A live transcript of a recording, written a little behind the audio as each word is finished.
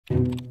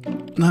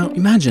Now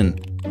imagine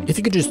if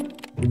you could just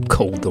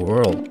code the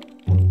world.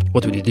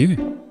 What would you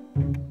do?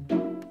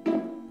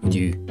 Would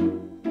you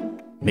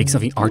make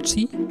something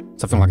artsy?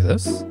 Something like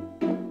this?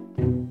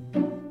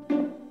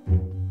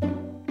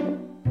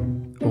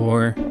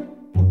 Or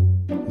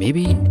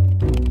maybe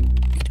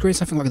you could create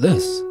something like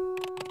this.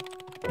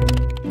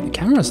 A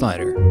camera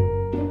slider.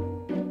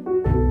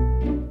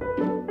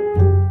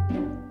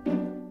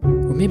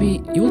 Or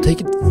maybe you will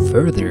take it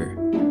further.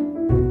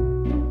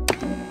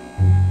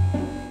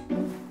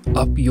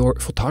 Up your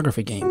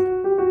photography game.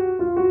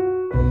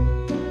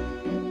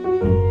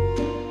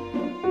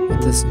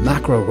 With this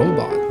macro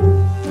robot.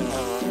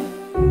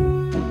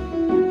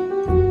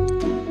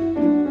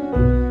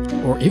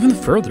 Or even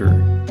further,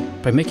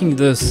 by making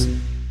this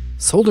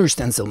solder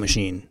stencil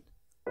machine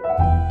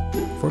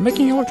for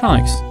making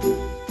electronics.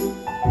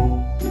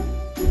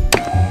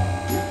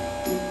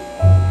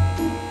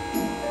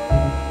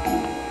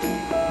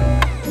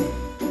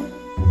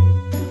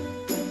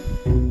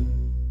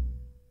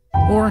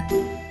 Or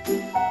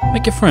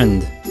make a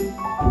friend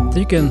that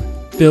you can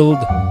build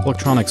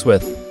electronics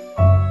with.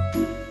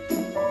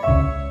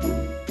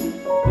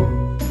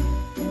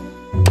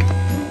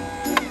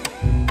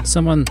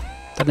 Someone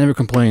that never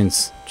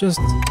complains, just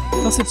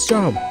does its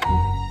job.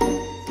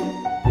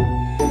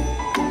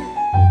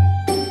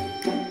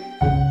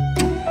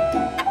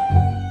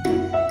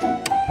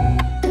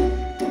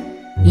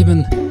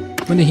 Even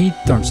when the heat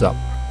turns up.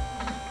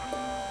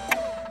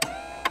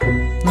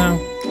 Now,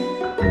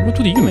 what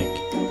would you make?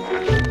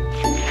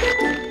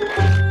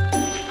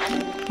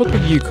 What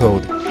would you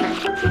code?